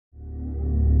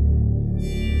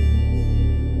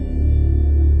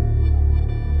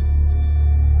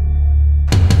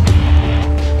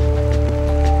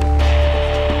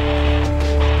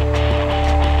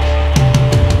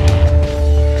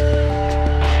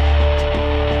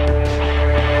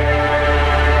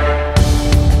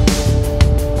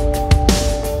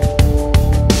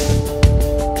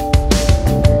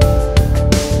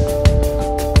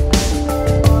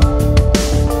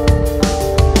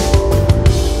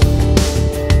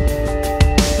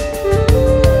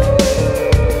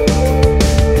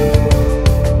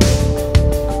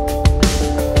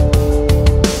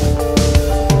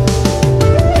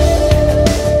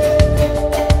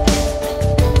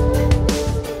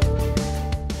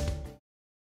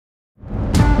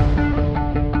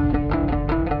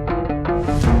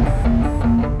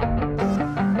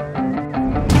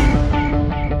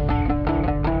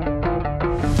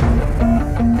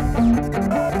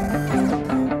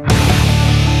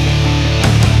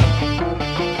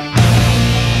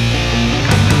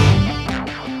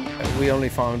only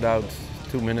found out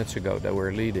 2 minutes ago that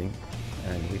we're leading,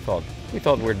 and we thought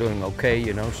we're doing okay,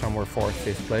 you know, somewhere 4th,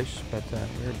 5th place, but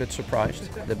we're a bit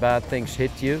surprised. The bad things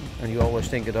hit you, and you always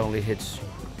think it only hits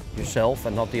yourself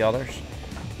and not the others,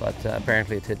 but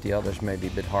apparently it hit the others maybe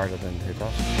a bit harder than it hit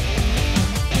us.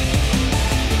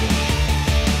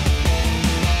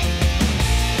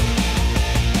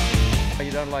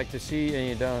 You don't like to see,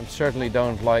 and you certainly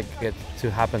don't like it to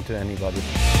happen to anybody.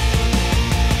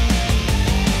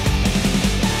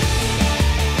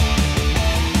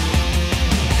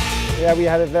 Yeah, we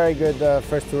had a very good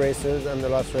first 2 races, and the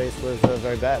last race was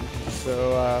very bad. So,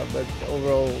 but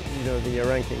overall, you know, the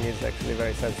ranking is actually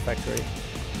very satisfactory.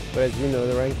 But as you know,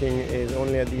 the ranking is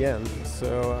only at the end.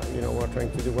 So, you know, we're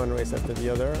trying to do one race after the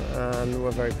other, and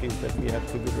we're very pleased that we had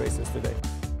 2 good races today.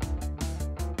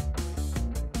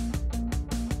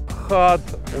 Hard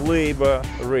labor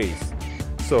race.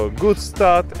 So good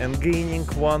start and gaining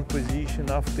one position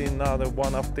after another,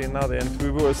 one after another, and we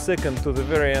were second to the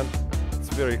very end. It's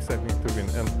very exciting to win,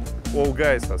 and all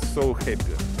guys are so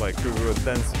happy, like we were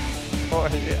dancing. Oh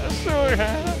yeah, sure.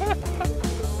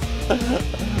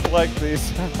 Like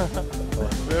this.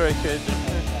 Very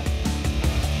happy.